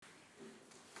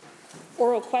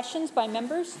Oral questions by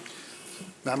members.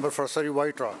 Member for Surrey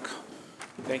White Rock.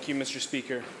 Thank you, Mr.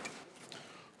 Speaker.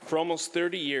 For almost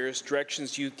 30 years,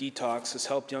 Directions Youth Detox has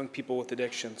helped young people with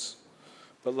addictions.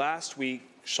 But last week,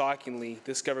 shockingly,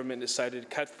 this government decided to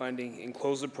cut funding and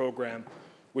close the program,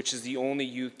 which is the only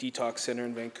youth detox center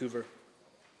in Vancouver.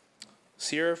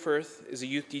 Sierra Firth is a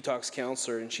youth detox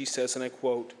counselor, and she says, and I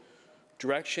quote,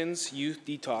 "Directions Youth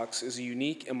Detox is a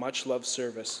unique and much-loved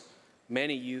service.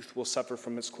 Many youth will suffer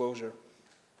from its closure."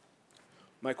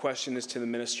 My question is to the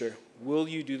Minister, will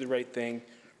you do the right thing,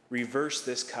 reverse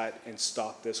this cut, and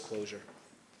stop this closure?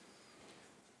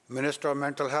 Minister of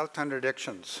Mental Health and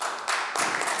Addictions.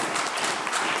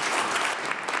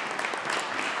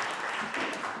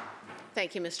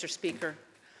 Thank you, Mr. Speaker.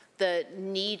 The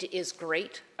need is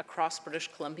great across British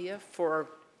Columbia for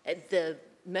the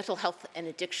mental health and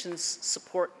addictions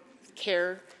support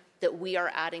care that we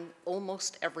are adding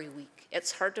almost every week.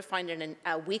 It's hard to find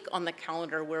a week on the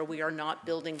calendar where we are not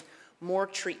building more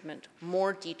treatment,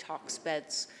 more detox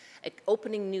beds,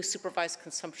 opening new supervised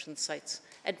consumption sites,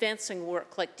 advancing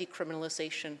work like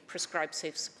decriminalization, prescribed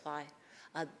safe supply.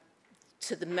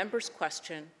 To the member's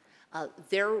question,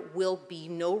 there will be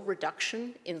no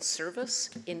reduction in service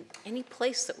in any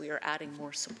place that we are adding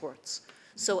more supports.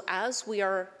 So as we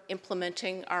are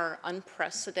implementing our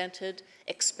unprecedented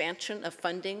expansion of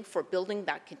funding for building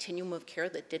that continuum of care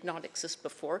that did not exist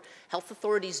before, health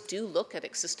authorities do look at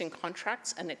existing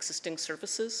contracts and existing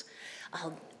services.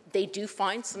 They do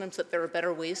find sometimes that there are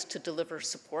better ways to deliver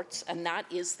supports, and that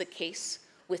is the case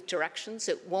with Directions.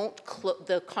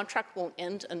 The contract won't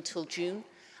end until June,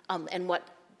 and what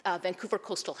Vancouver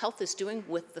Coastal Health is doing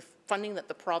with the funding that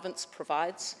the province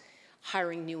provides,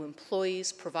 hiring new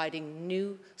employees, providing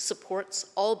new supports,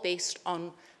 all based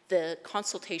on the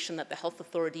consultation that the health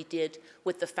authority did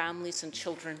with the families and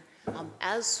children.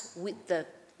 As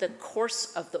the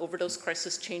course of the overdose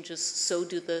crisis changes, so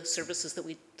do the services that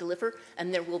we deliver,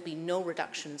 and there will be no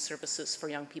reduction in services for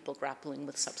young people grappling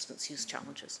with substance use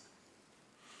challenges.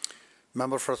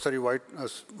 Member for Surrey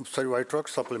White Rock,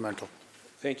 supplemental.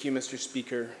 Thank you, Mr.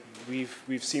 Speaker.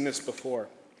 We've seen this before.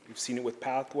 We've seen it with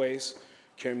Pathways,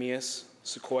 Keremeus,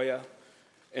 Sequoia,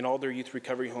 and all their youth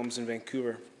recovery homes in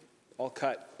Vancouver, all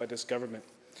cut by this government.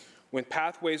 When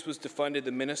Pathways was defunded,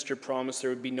 the minister promised there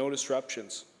would be no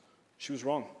disruptions. She was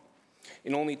wrong.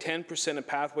 And only 10% of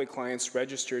Pathway clients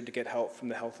registered to get help from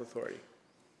the health authority.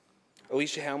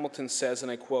 Alicia Hamilton says,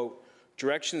 and I quote,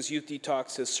 "Directions Youth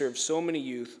Detox has served so many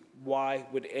youth. Why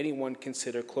would anyone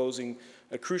consider closing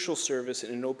a crucial service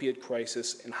in an opiate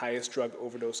crisis and highest drug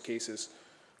overdose cases?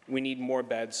 We need more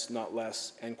beds, not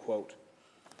less," end quote.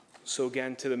 So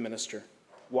again to the minister,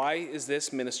 why is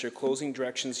this minister closing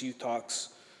Directions Youth Detox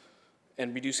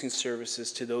and reducing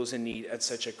services to those in need at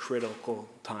such a critical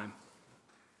time?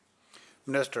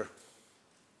 Minister.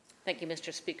 Thank you,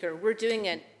 Mr. Speaker. We're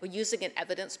using an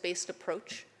evidence-based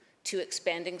approach to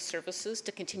expanding services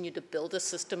to continue to build a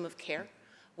system of care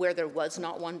where there was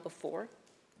not one before.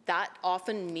 That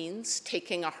often means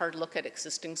taking a hard look at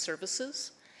existing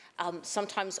services,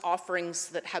 sometimes offerings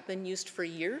that have been used for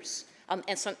years,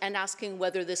 and asking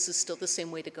whether this is still the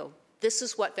same way to go. This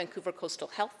is what Vancouver Coastal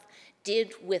Health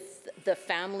did with the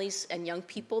families and young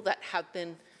people that have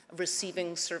been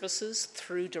receiving services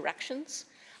through Directions.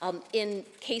 In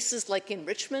cases like in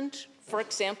Richmond, for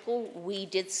example, we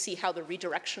did see how the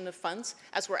redirection of funds,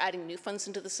 as we're adding new funds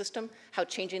into the system, how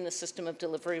changing the system of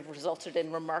delivery resulted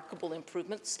in remarkable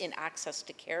improvements in access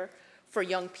to care for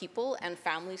young people and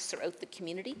families throughout the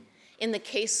community. In the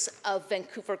case of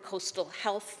Vancouver Coastal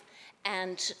Health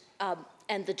and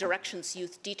the Directions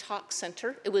Youth Detox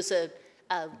Centre, it was a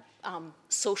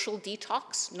social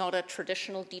detox, not a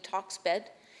traditional detox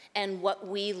bed. And what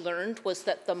we learned was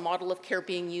that the model of care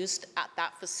being used at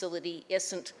that facility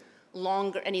isn't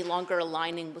any longer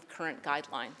aligning with current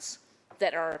guidelines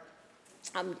that are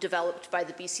developed by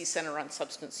the BC Centre on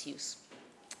Substance Use.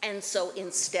 And so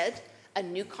instead, a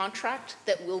new contract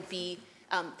that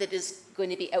is going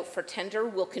to be out for tender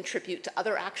will contribute to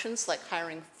other actions like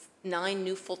hiring 9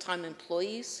 new full-time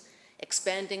employees,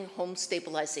 expanding home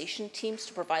stabilization teams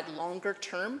to provide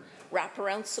longer-term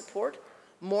wraparound support,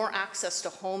 more access to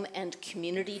home and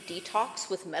community detox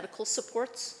with medical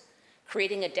supports,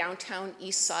 creating a downtown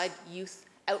East Side youth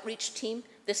outreach team.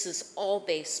 This is all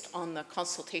based on the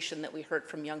consultation that we heard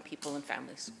from young people and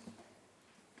families.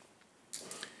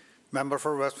 Member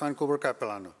for West Vancouver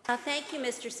Capilano. Thank you,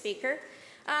 Mr. Speaker.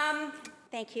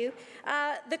 Thank you.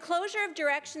 The closure of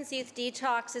Directions Youth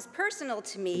Detox is personal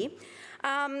to me.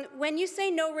 When you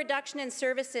say no reduction in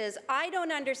services, I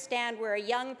don't understand where a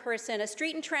young person, a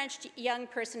street-entrenched young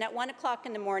person at 1 o'clock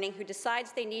in the morning who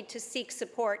decides they need to seek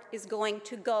support is going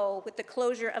to go with the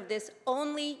closure of this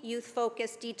only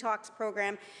youth-focused detox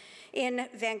program in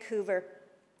Vancouver.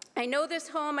 I know this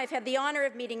home. I've had the honor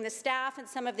of meeting the staff and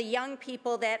some of the young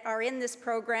people that are in this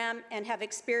program and have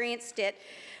experienced it.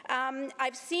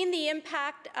 I've seen the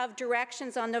impact of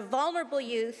Directions on the vulnerable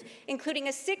youth, including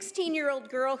a 16-year-old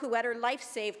girl who had her life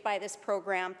saved by this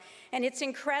program, and its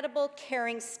incredible,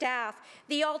 caring staff.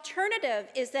 The alternative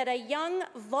is that a young,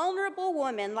 vulnerable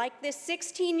woman like this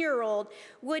 16-year-old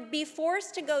would be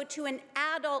forced to go to an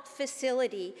adult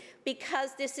facility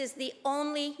because this is the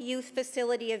only youth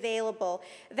facility available.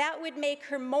 That would make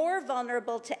her more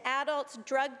vulnerable to adults,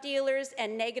 drug dealers,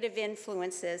 and negative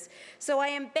influences. So I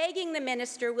am begging the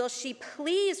minister, will she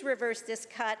please reverse this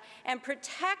cut and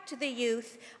protect the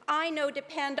youth I know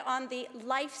depend on the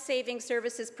life-saving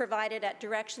services provided at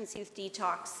Directions Youth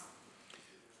Detox?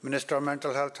 Minister of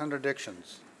Mental Health and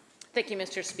Addictions. Thank you,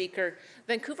 Mr. Speaker.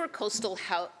 Vancouver Coastal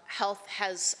Health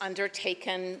has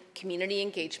undertaken community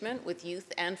engagement with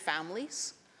youth and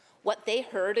families. What they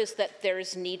heard is that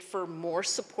there's need for more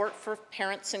support for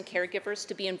parents and caregivers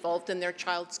to be involved in their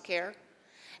child's care,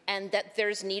 and that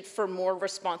there's need for more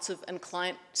responsive and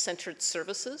client-centered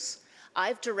services.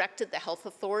 I've directed the health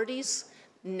authorities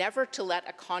never to let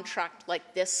a contract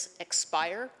like this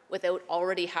expire without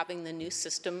already having the new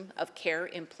system of care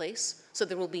in place, so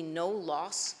there will be no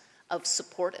loss of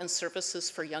support and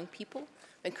services for young people.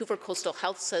 Vancouver Coastal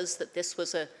Health says that this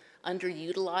was an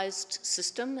underutilized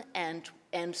system, and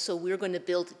so we're going to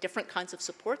build different kinds of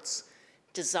supports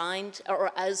designed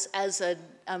or as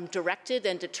directed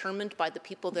and determined by the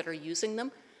people that are using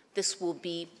them. There will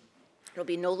be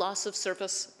no loss of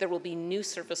service. There will be new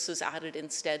services added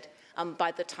instead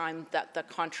by the time that the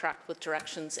contract with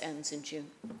Directions ends in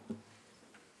June.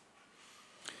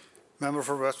 Member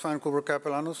for West Vancouver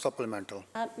Capilano, supplemental.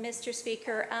 Mr.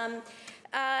 Speaker,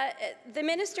 the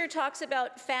minister talks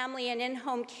about family and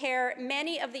in-home care.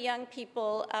 Many of the young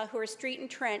people who are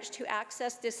street-entrenched who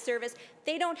access this service,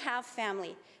 they don't have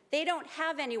family. They don't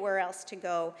have anywhere else to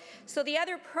go. So the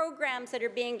other programs that are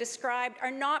being described are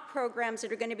not programs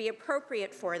that are going to be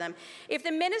appropriate for them. If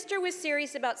the minister was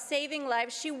serious about saving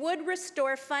lives, she would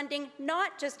restore funding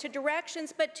not just to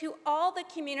Directions, but to all the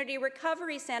community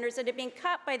recovery centres that have been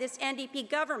cut by this NDP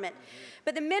government.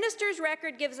 But the minister's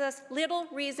record gives us little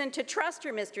reason to trust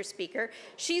her, Mr. Speaker.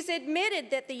 She's admitted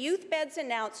that the youth beds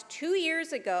announced 2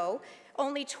 years ago,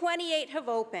 only 28 have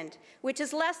opened, which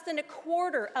is less than a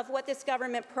quarter of what this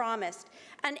government promised.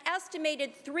 An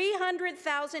estimated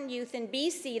 300,000 youth in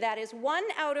BC, that is 1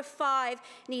 out of 5,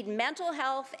 need mental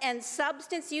health and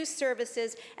substance use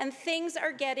services, and things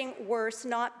are getting worse,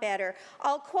 not better.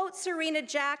 I'll quote Serena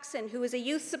Jackson, who is a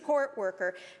youth support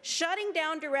worker, shutting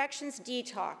down Directions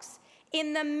Detox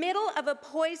in the middle of a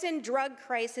poison drug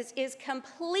crisis is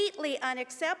completely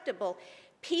unacceptable.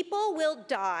 People will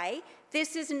die.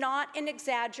 This is not an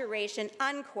exaggeration,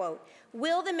 unquote.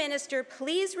 Will the minister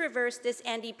please reverse this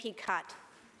NDP cut?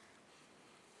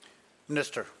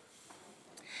 Minister.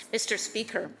 Mr.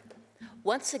 Speaker,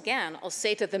 once again, I'll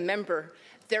say to the member,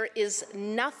 there is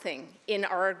nothing in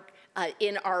our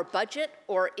budget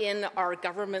or in our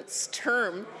government's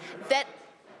term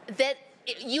that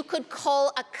you could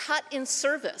call a cut in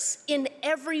service. In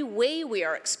every way we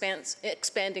are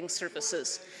expanding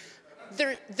services.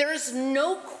 There's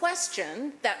no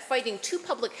question that fighting 2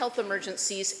 public health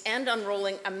emergencies and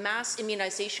unrolling a mass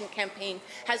immunization campaign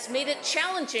has made it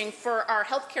challenging for our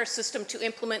healthcare system to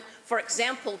implement, for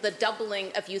example, the doubling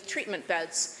of youth treatment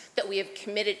beds that we have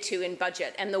committed to in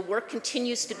budget, and the work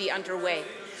continues to be underway.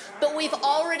 But we've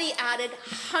already added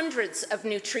hundreds of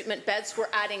new treatment beds. We're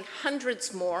adding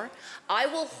hundreds more. I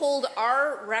will hold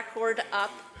our record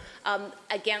up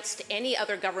against any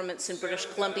other governments in British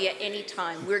Columbia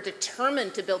anytime. We're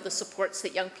determined to build the supports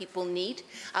that young people need.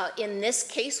 In this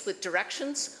case, with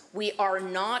Directions, we are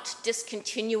not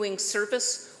discontinuing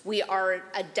service. We are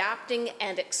adapting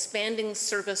and expanding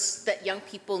service that young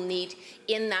people need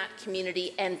in that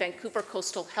community, and Vancouver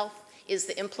Coastal Health is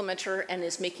the implementer and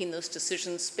is making those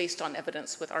decisions based on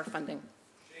evidence with our funding.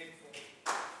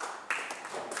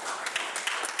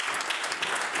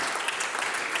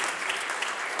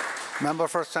 Member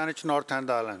for Saanich North End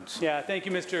Islands. Yeah, thank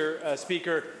you, Mr.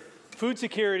 Speaker. Food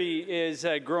security is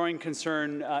a growing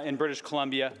concern in British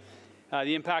Columbia.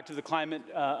 The impact of the climate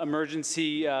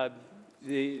emergency,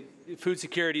 the food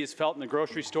security is felt in the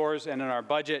grocery stores and in our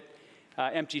budget.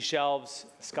 Empty shelves,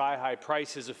 sky-high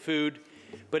prices of food.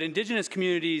 But Indigenous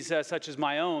communities such as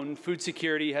my own, food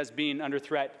security has been under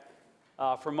threat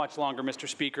for much longer, Mr.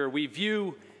 Speaker. We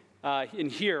view in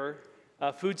here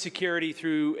food security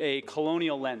through a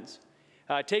colonial lens.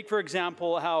 Take, for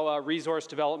example, how resource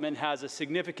development has a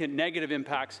significant negative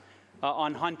impacts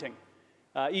on hunting.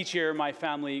 Each year, my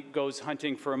family goes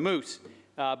hunting for a moose,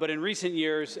 but in recent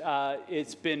years,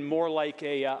 it's been more like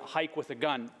a hike with a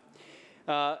gun.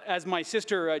 As my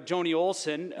sister, Joni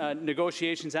Olson,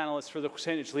 negotiations analyst for the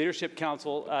Percentage Leadership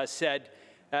Council, said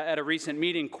at a recent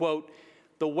meeting, quote,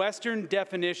 "The Western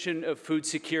definition of food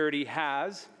security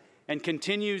has and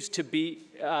continues to be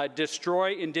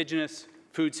destroy Indigenous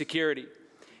food security.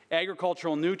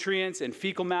 Agricultural nutrients and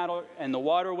fecal matter and the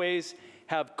waterways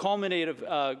have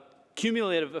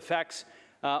cumulative effects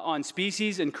on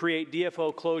species and create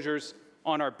DFO closures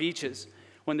on our beaches.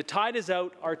 When the tide is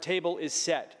out, our table is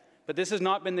set. But this has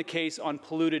not been the case on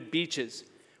polluted beaches.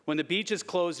 When the beach is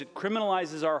closed, it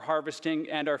criminalizes our harvesting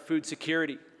and our food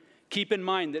security. Keep in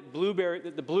mind that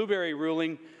the blueberry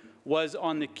ruling was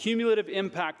on the cumulative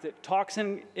impact that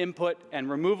toxin input and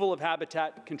removal of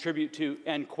habitat contribute to,"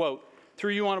 end quote.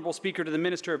 Through you, Honourable Speaker, to the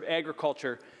Minister of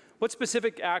Agriculture, what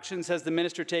specific actions has the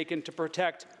minister taken to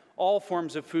protect all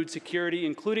forms of food security,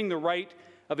 including the right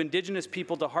of Indigenous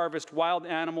people to harvest wild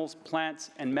animals,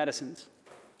 plants, and medicines?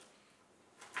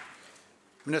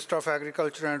 Minister of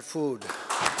Agriculture and Food.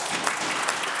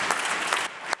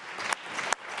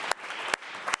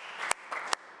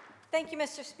 Thank you,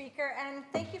 Mr. Speaker, and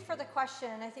thank you for the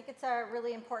question. I think it's a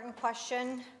really important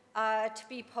question to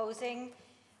be posing,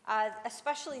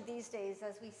 especially these days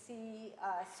as we see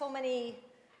so many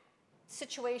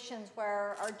situations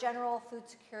where our general food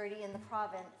security in the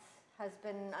province has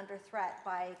been under threat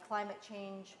by climate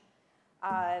change,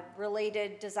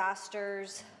 related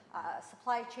disasters,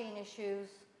 supply chain issues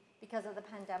because of the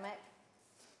pandemic.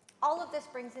 All of this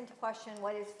brings into question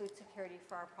what is food security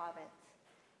for our province.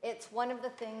 It's one of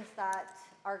the things that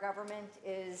our government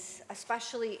is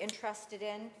especially interested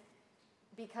in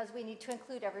because we need to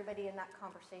include everybody in that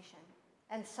conversation.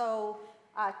 And so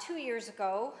 2 years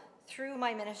ago, through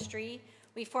my ministry,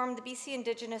 we formed the BC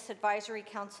Indigenous Advisory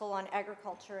Council on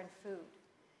Agriculture and Food.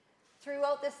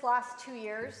 Throughout this last 2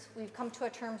 years, we've come to a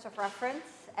terms of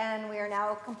reference, and we are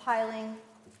now compiling,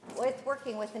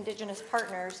 working with Indigenous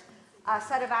partners, a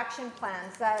set of action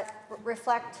plans that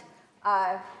reflect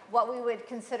what we would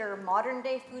consider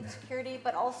modern-day food security,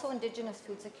 but also Indigenous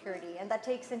food security, and that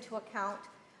takes into account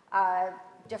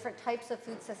different types of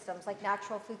food systems, like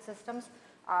natural food systems,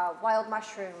 wild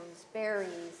mushrooms,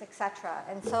 berries, etc.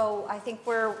 And so I think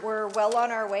we're well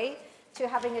on our way to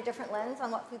having a different lens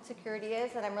on what food security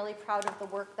is, and I'm really proud of the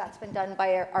work that's been done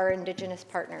by our Indigenous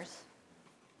partners.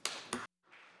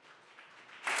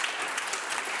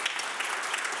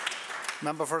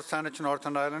 Member for Saanich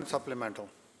Northern Ireland, supplemental.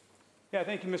 Yeah,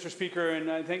 thank you, Mr. Speaker,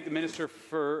 and I thank the Minister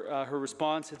for her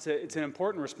response. It's an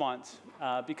important response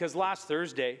because last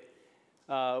Thursday,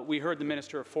 we heard the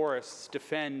Minister of Forests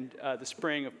defend the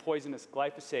spraying of poisonous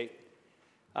glyphosate,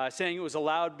 saying it was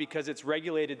allowed because it's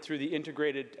regulated through the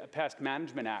Integrated Pest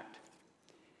Management Act.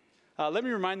 Let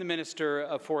me remind the Minister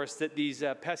of Forests that these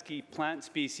pesky plant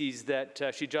species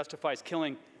that she justifies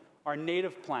killing are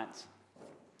native plants.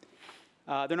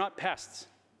 They're not pests.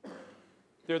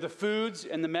 They're the foods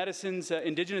and the medicines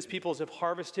Indigenous peoples have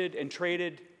harvested and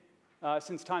traded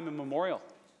since time immemorial.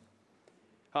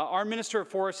 Our Minister of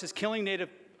Forests is killing native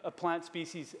plant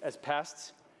species as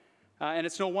pests, and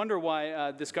it's no wonder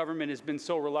why this government has been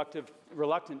so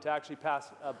reluctant to actually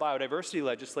pass biodiversity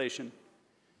legislation.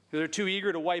 They're too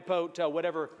eager to wipe out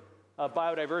whatever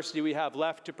biodiversity we have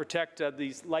left to protect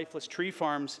these lifeless tree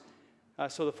farms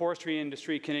so the forestry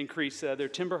industry can increase their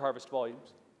timber harvest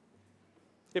volumes.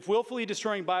 If willfully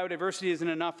destroying biodiversity isn't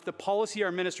enough, the policy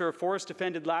our Minister of Forests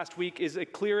defended last week is a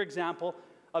clear example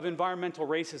of environmental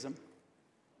racism.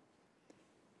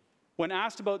 When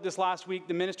asked about this last week,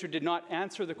 the Minister did not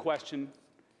answer the question.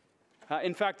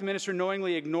 In fact, the Minister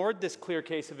knowingly ignored this clear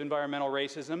case of environmental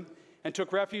racism and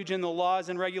took refuge in the laws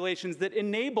and regulations that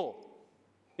enable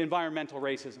environmental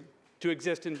racism to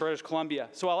exist in British Columbia.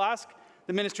 So I'll ask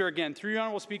the Minister again, through you,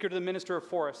 Honourable Speaker, to the Minister of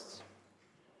Forests.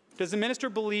 Does the Minister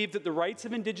believe that the rights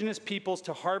of Indigenous peoples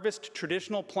to harvest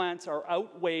traditional plants are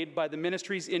outweighed by the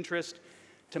Ministry's interest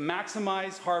to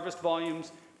maximize harvest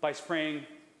volumes by spraying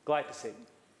glyphosate?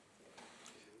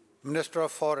 Minister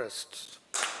of Forests.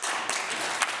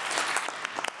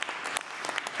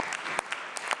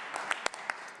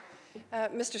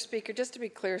 Mr. Speaker, just to be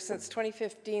clear, since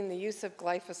 2015, the use of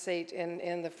glyphosate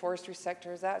in the forestry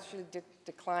sector has actually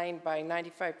declined by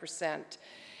 95%.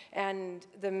 And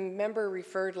the member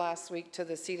referred last week to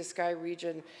the Sea to Sky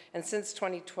region, and since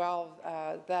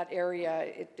 2012, that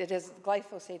area,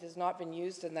 glyphosate has not been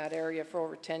used in that area for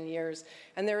over 10 years,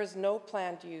 and there is no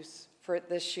planned use for it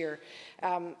this year.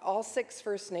 All 6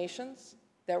 First Nations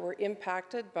that were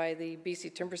impacted by the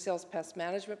BC Timber Sales Pest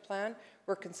Management Plan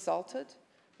were consulted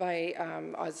by,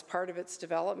 as part of its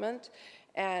development,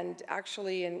 and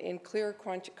actually in clear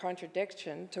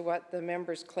contradiction to what the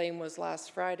member's claim was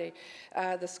last Friday,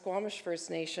 the Squamish First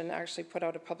Nation actually put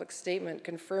out a public statement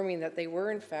confirming that they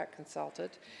were in fact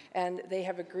consulted and they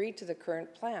have agreed to the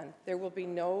current plan. There will be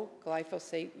no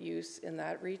glyphosate use in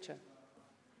that region.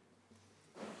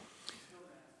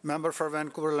 Member for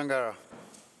Vancouver-Langara.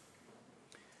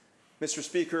 Mr.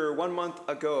 Speaker, 1 month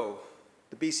ago,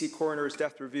 the BC Coroner's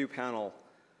Death Review Panel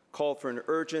called for an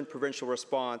urgent provincial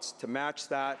response to match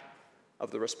that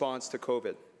of the response to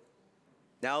COVID.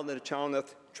 Now the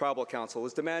Chalmette Tribal Council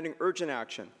is demanding urgent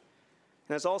action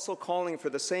and is also calling for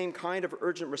the same kind of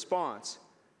urgent response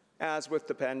as with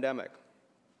the pandemic.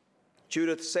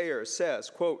 Judith Sayers says,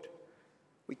 quote,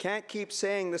 "We can't keep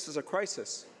saying this is a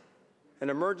crisis, an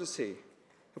emergency,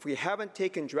 if we haven't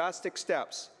taken drastic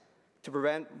steps to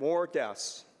prevent more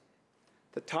deaths.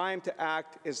 The time to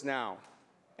act is now,"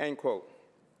 end quote.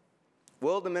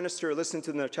 Will the minister listen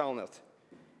to the Chalmette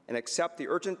and accept the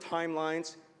urgent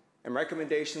timelines and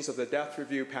recommendations of the Death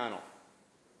Review Panel?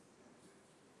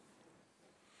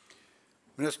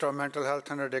 Minister of Mental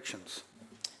Health and Addictions.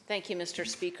 Thank you, Mr.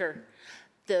 Speaker.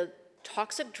 The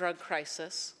toxic drug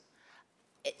crisis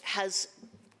has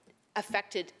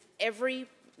affected every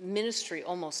ministry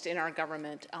almost in our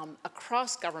government.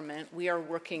 Across government, we are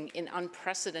working in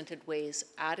unprecedented ways,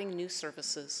 adding new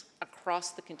services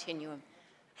across the continuum.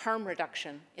 Harm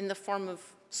reduction in the form of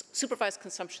supervised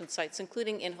consumption sites,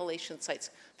 including inhalation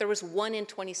sites. There was 1 in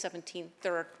 2017,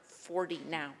 there are 40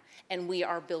 now, and we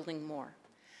are building more.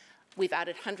 We've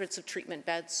added hundreds of treatment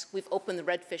beds. We've opened the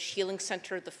Redfish Healing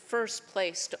Center, the first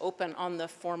place to open on the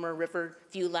former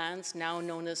Riverview lands, now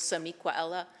known as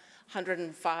Samiquaela,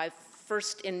 105,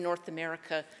 first in North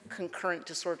America concurrent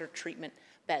disorder treatment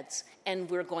beds, and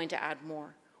we're going to add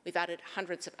more. We've added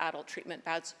hundreds of adult treatment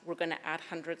beds. We're going to add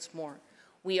hundreds more.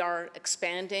 We are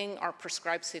expanding our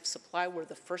prescribed safe supply. We're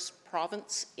the first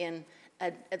province in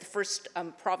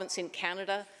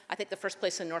Canada, I think the first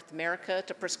place in North America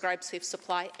to prescribe safe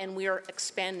supply, and we are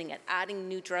expanding it, adding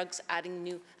new drugs, adding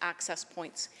new access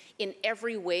points. In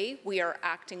every way, we are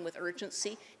acting with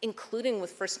urgency, including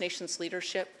with First Nations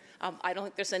leadership. I don't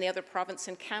think there's any other province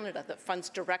in Canada that funds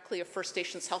directly a First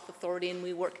Nations Health Authority, and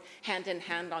we work hand in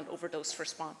hand on overdose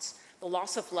response. The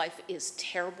loss of life is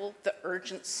terrible. The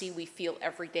urgency we feel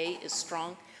every day is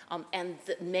strong. And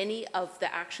many of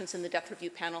the actions in the Death Review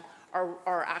Panel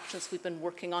are actions we've been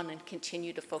working on and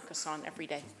continue to focus on every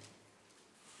day.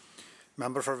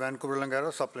 Member for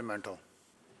Vancouver-Langara, supplemental.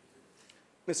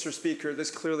 Mr. Speaker, this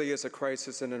clearly is a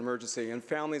crisis and an emergency, and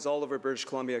families all over British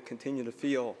Columbia continue to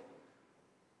feel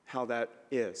how that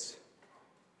is.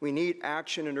 We need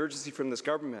action and urgency from this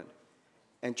government.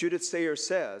 And Judith Sayers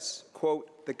says,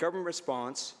 quote, "The government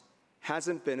response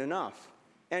hasn't been enough,"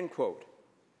 end quote.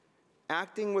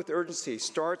 Acting with urgency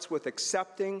starts with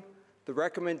accepting the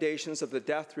recommendations of the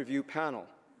Death Review Panel.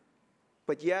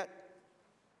 But yet,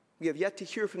 we have yet to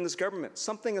hear from this government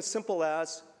something as simple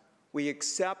as, we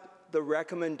accept the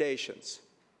recommendations.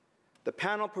 The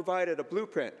panel provided a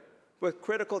blueprint with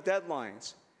critical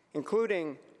deadlines,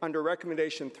 including under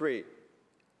Recommendation 3.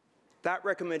 That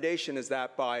recommendation is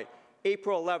that by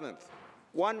April 11th,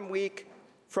 1 week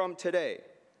from today,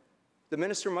 the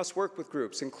minister must work with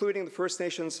groups, including the First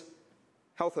Nations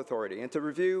Health Authority, and to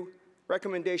review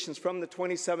recommendations from the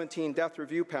 2017 Death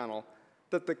Review Panel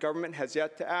that the government has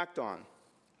yet to act on.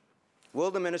 Will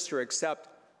the minister accept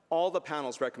all the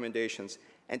panel's recommendations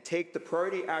and take the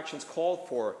priority actions called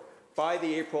for by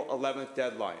the April 11th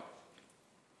deadline?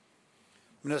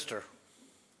 Minister.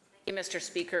 Thank you, Mr.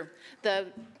 Speaker.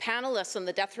 The panelists on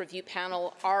the Death Review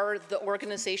Panel are the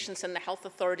organizations and the health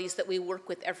authorities that we work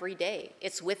with every day.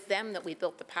 It's with them that we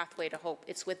built the Pathway to Hope.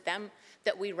 It's with them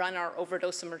that we run our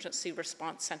Overdose Emergency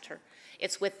Response Center.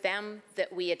 It's with them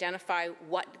that we identify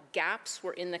what gaps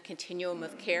were in the continuum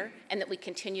of care and that we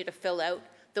continue to fill out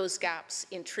those gaps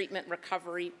in treatment,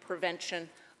 recovery, prevention,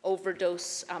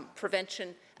 overdose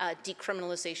prevention,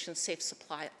 decriminalization, safe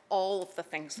supply, all of the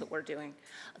things that we're doing.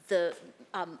 The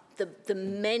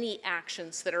many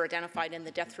actions that are identified in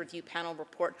the Death Review Panel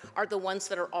report are the ones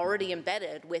that are already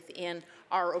embedded within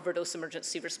our Overdose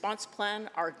Emergency Response Plan,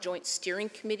 our Joint Steering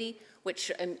Committee,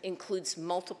 which includes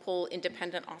multiple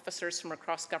independent officers from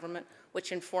across government,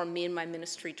 which inform me and my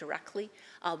ministry directly.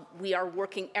 We are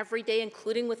working every day,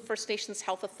 including with First Nations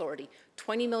Health Authority,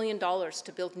 $20 million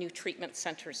to build new treatment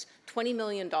centers, $20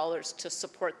 million to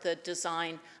support the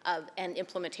design and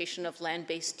implementation of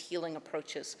land-based healing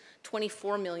approaches,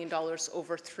 $24 million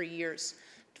over 3 years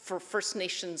for First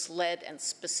Nations-led and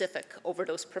specific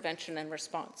overdose prevention and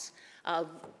response.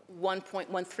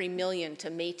 1.13 million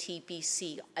to Métis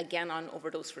BC, again on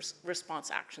overdose response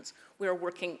actions. We are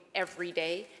working every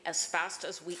day as fast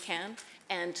as we can,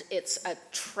 and it's a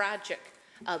tragic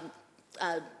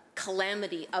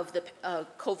calamity of the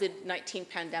COVID-19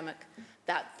 pandemic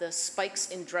that the spikes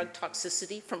in drug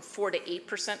toxicity from 4 to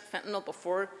 8% fentanyl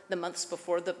before the months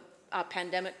before the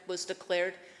pandemic was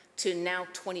declared to now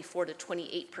 24 to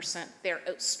 28%. They're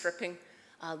outstripping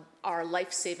our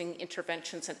life-saving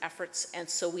interventions and efforts, and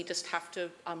so we just have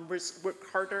to work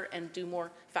harder and do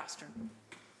more faster.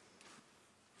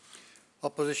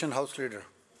 Opposition House Leader.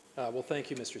 Well, thank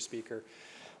you, Mr. Speaker.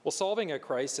 Well, solving a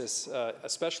crisis,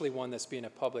 especially one that's been a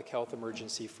public health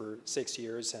emergency for 6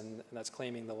 years, and that's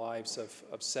claiming the lives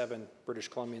of 7 British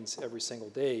Columbians every single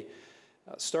day,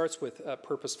 starts with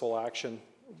purposeful action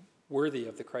worthy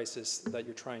of the crisis that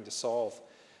you're trying to solve.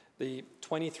 The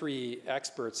 23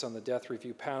 experts on the death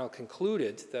review panel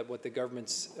concluded that what the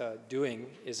government's doing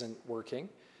isn't working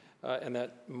and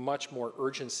that much more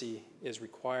urgency is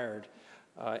required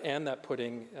and that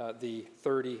putting the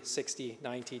 30, 60,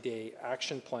 90-day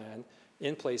action plan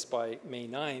in place by May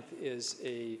 9th is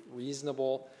a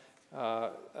reasonable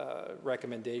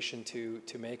recommendation to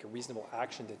make, a reasonable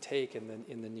action to take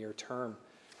in the near term.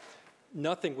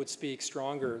 Nothing would speak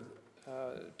stronger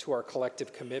to our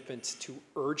collective commitment to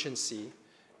urgency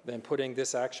than putting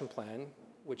this action plan,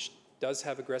 which does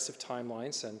have aggressive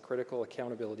timelines and critical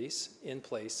accountabilities, in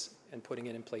place and putting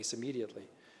it in place immediately.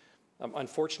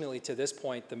 Unfortunately, to this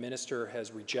point, the minister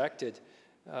has rejected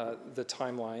the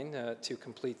timeline to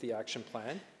complete the action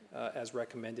plan as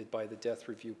recommended by the death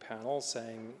review panel,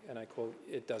 saying, and I quote,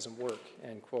 "It doesn't work,"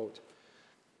 end quote.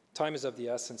 Time is of the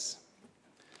essence.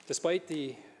 Despite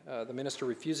the minister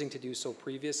refusing to do so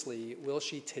previously, will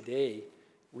she today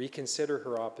reconsider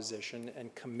her opposition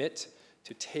and commit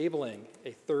to tabling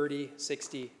a 30,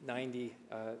 60,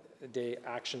 90-day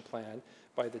action plan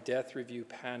by the death review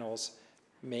panel's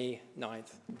May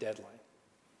 9th deadline?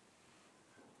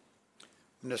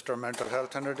 Minister of Mental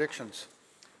Health and Addictions.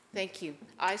 Thank you.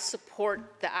 I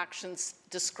support the actions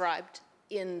described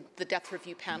in the death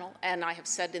review panel, and I have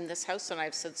said in this House, and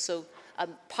I've said so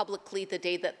publicly the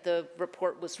day that the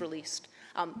report was released.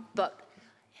 But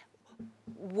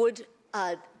would,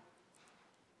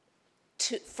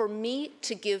 for me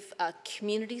to give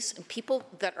communities and people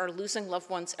that are losing loved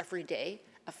ones every day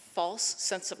a false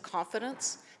sense of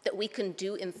confidence that we can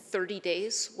do in 30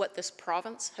 days what this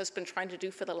province has been trying to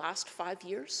do for the last 5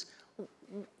 years,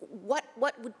 what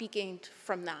would be gained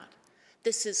from that?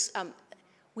 This is,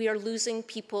 we are losing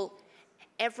people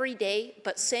every day,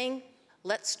 but saying,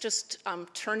 let's just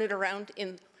turn it around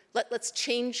let's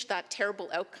change that terrible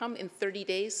outcome in 30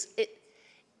 days.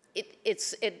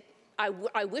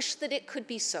 I wish that it could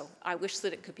be so. I wish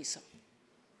that it could be so.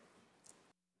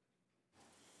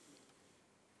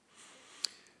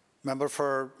 Member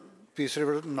for Peace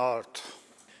River North.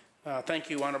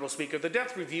 Thank you, Honourable Speaker. The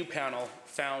Death Review Panel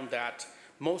found that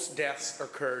most deaths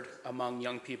occurred among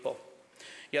young people.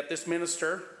 Yet this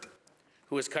minister,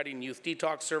 who is cutting youth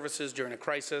detox services during a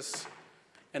crisis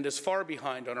and is far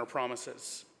behind on our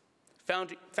promises,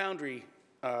 foundry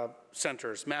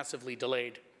centres massively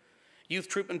delayed, youth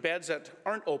treatment beds that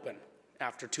aren't open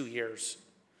after 2 years,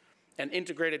 and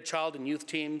integrated child and youth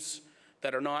teams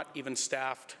that are not even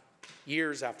staffed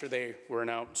years after they were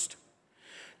announced.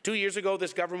 2 years ago,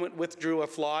 this government withdrew a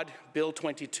flawed Bill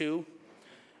 22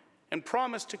 and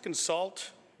promised to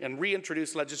consult and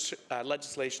reintroduce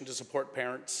legislation to support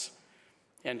parents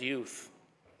and youth.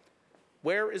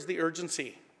 Where is the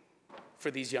urgency for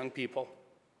these young people?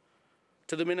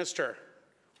 To the minister,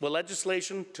 will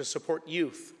legislation to support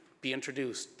youth be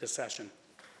introduced this session?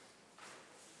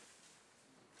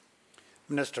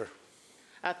 Minister.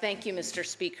 Thank you, Mr.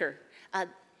 Speaker.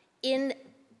 In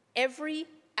every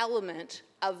element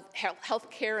of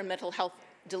health care and mental health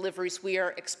deliveries, we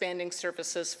are expanding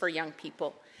services for young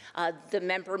people. The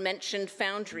member mentioned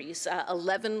foundries,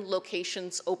 11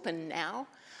 locations open now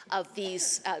of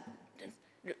these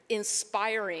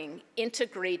inspiring,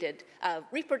 integrated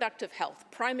reproductive health,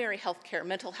 primary health care,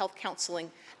 mental health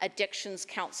counseling, addictions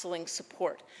counseling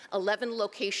support. 11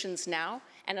 locations now,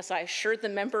 and as I assured the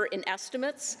member in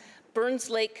estimates, Burns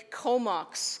Lake,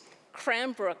 Comox,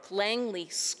 Cranbrook, Langley,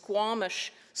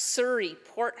 Squamish, Surrey,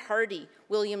 Port Hardy,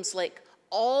 Williams Lake,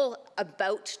 all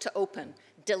about to open,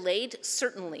 delayed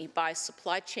certainly by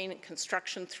supply chain and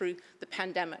construction through the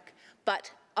pandemic,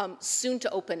 but soon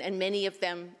to open, and many of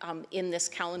them in this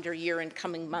calendar year and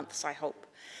coming months, I hope.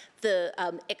 The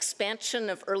expansion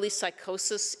of early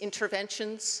psychosis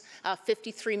interventions,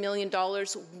 $53 million,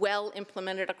 well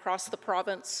implemented across the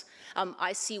province.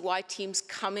 ICY teams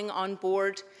coming on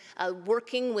board,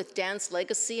 working with Dan's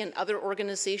Legacy and other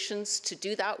organizations to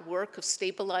do that work of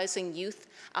stabilizing youth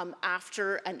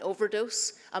after an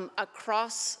overdose.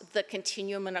 Across the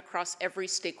continuum and across every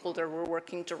stakeholder, we're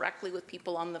working directly with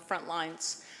people on the front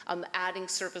lines, adding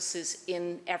services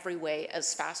in every way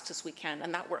as fast as we can,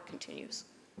 and that work continues.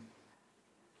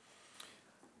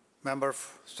 Member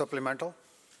supplemental.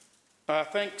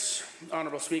 Thanks,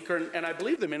 Honourable Speaker. And I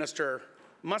believe the minister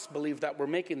must believe that we're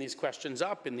making these questions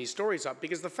up and these stories up,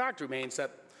 because the fact remains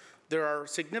that there are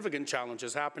significant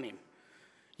challenges happening.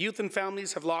 Youth and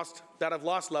families that have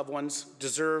lost loved ones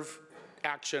deserve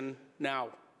action now.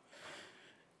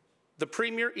 The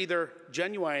Premier either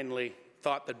genuinely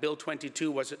thought that Bill 22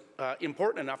 was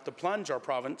important enough to plunge our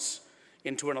province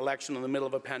into an election in the middle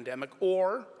of a pandemic,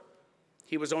 or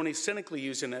he was only cynically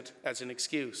using it as an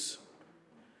excuse.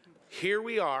 Here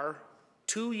we are,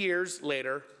 2 years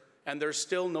later, and there's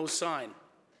still no sign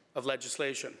of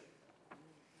legislation.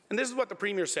 And this is what the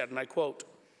Premier said, and I quote,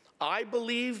 "I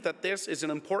believe that this is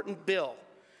an important bill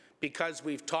because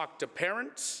we've talked to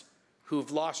parents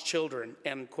who've lost children,"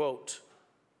 end quote.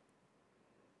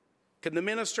 Can the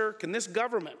minister, can this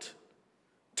government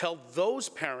tell those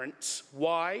parents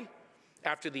why,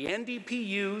 after the NDP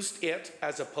used it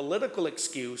as a political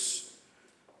excuse,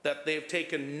 that they've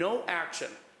taken no action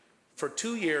for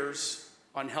 2 years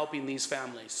on helping these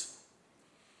families?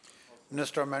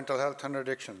 Minister of Mental Health and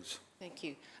Addictions. Thank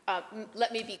you.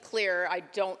 Let me be clear, I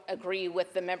don't agree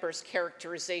with the member's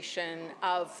characterization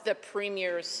of the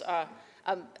Premier's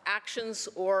actions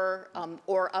or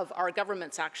of our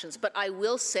government's actions, but I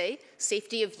will say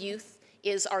safety of youth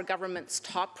is our government's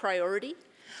top priority.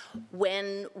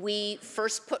 When we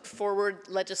first put forward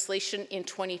legislation in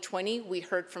 2020, we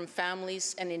heard from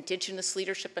families and Indigenous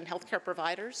leadership and healthcare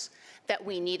providers that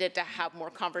we needed to have more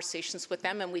conversations with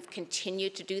them, and we've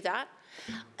continued to do that.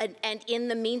 And in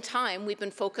the meantime, we've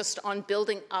been focused on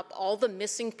building up all the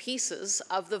missing pieces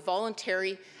of the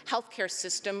voluntary healthcare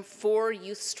system for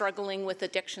youth struggling with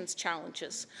addictions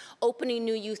challenges. Opening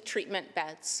new youth treatment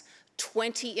beds,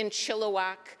 20 in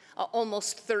Chilliwack,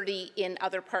 almost 30 in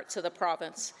other parts of the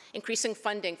province, increasing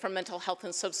funding for mental health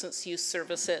and substance use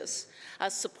services,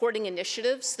 supporting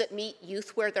initiatives that meet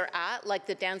youth where they're at, like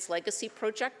the Dan's Legacy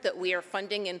project that we are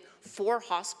funding in 4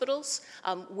 hospitals,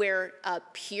 where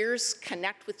peers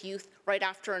connect with youth right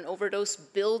after an overdose,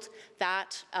 build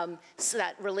that, so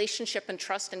that relationship and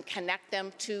trust and connect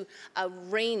them to a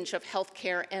range of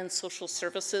healthcare and social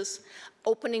services,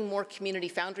 opening more community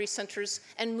Foundry centers,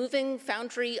 and moving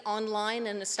Foundry online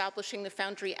and establishing the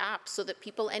Foundry app so that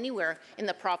people anywhere in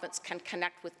the province can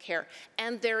connect with care.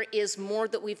 And there is more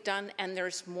that we've done, and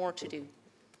there's more to do.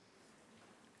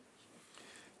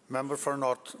 Member for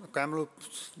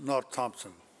Kamloops North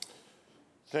Thompson.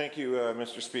 Thank you,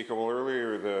 Mr. Speaker. Well,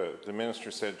 earlier the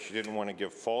minister said she didn't want to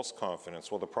give false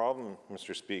confidence. Well, the problem,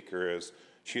 Mr. Speaker, is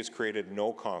she has created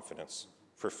no confidence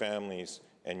for families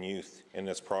and youth in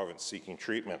this province seeking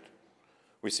treatment.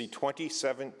 We see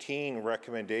 2017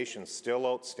 recommendations still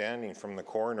outstanding from the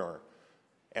coroner,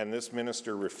 and this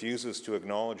minister refuses to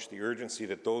acknowledge the urgency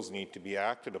that those need to be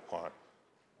acted upon.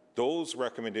 Those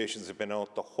recommendations have been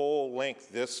out the whole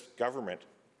length this government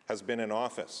has been in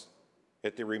office,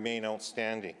 yet they remain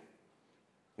outstanding.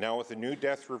 Now with the new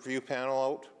death review panel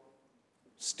out,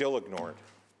 still ignored.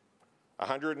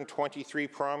 123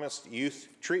 promised youth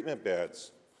treatment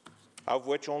beds, of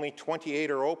which only 28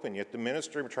 are open, yet the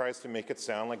minister tries to make it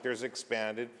sound like there's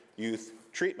expanded youth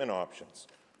treatment options.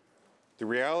 The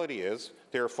reality is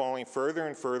they are falling further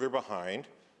and further behind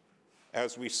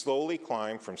as we slowly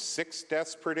climb from 6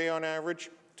 deaths per day on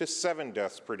average to 7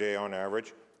 deaths per day on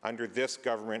average under this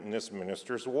government and this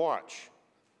minister's watch.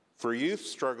 For youth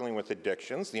struggling with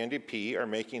addictions, the NDP are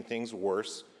making things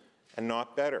worse and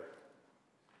not better.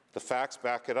 The facts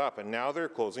back it up, and now they're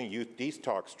closing youth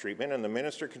detox treatment, and the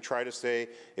minister can try to say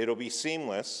it'll be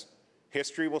seamless.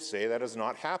 History will say that has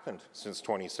not happened since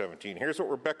 2017. Here's what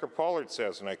Rebecca Pollard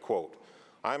says, and I quote,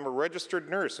 "I'm a registered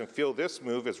nurse and feel this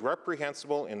move is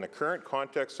reprehensible in the current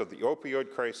context of the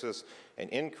opioid crisis and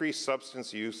increased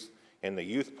substance use in the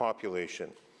youth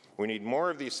population. We need more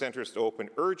of these centres to open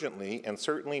urgently and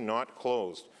certainly not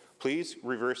closed. Please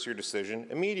reverse your decision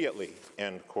immediately,"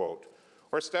 end quote.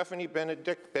 Or Stephanie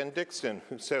Bendixson,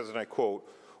 who says, and I quote,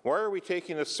 Why are we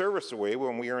taking this service away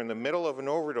when we are in the middle of an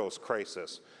overdose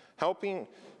crisis? Helping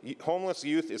homeless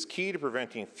youth is key to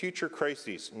preventing future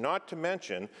crises, not to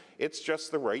mention it's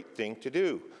just the right thing to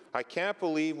do. I can't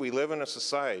believe we live in a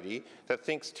society that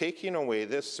thinks taking away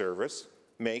this service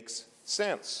makes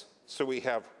sense. So we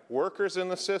have workers in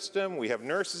the system, we have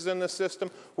nurses in the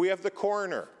system, we have the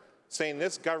coroner saying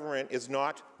this government is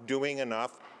not doing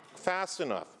enough fast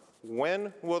enough.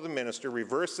 When will the minister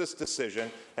reverse this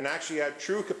decision and actually add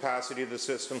true capacity to the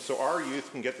system so our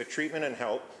youth can get the treatment and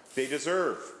help they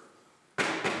deserve?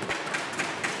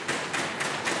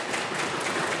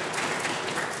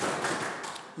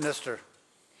 Minister.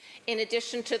 In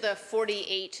addition to the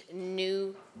 48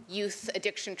 new youth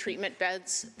addiction treatment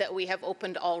beds that we have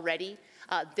opened already,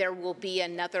 there will be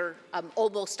another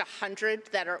almost 100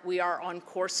 that we are on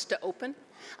course to open.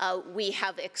 We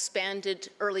have expanded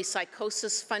early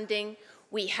psychosis funding.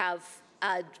 We have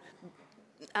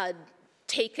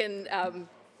taken, and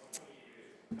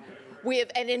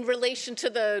in relation to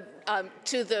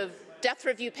the Death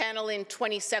Review Panel in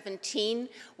 2017,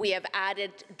 we have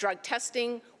added drug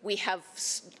testing. We have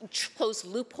closed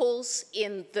loopholes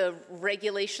in the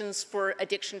regulations for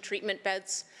addiction treatment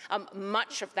beds.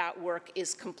 Much of that work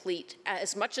is complete.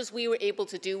 As much as we were able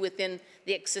to do within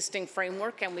the existing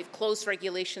framework, and we've closed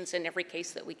regulations in every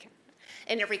case that we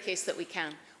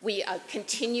can. We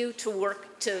continue to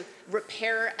work to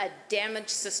repair a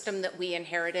damaged system that we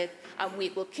inherited.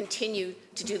 We will continue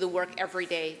to do the work every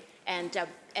day,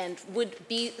 and would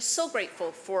be so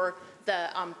grateful for the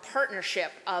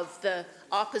partnership of the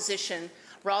opposition,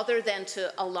 rather than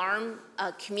to alarm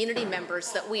community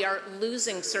members that we are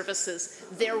losing services.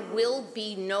 There will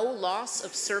be no loss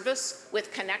of service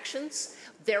with connections.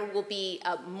 There will be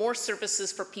more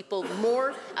services for people,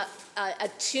 more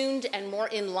attuned and more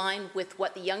in line with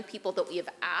what the young people that we have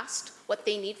asked what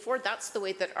they need for. That's the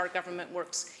way that our government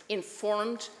works,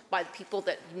 informed by the people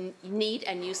that need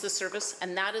and use the service,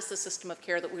 and that is the system of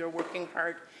care that we are working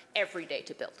hard every day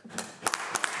to build.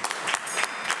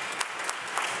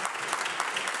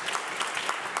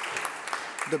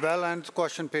 The bell ends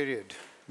question period.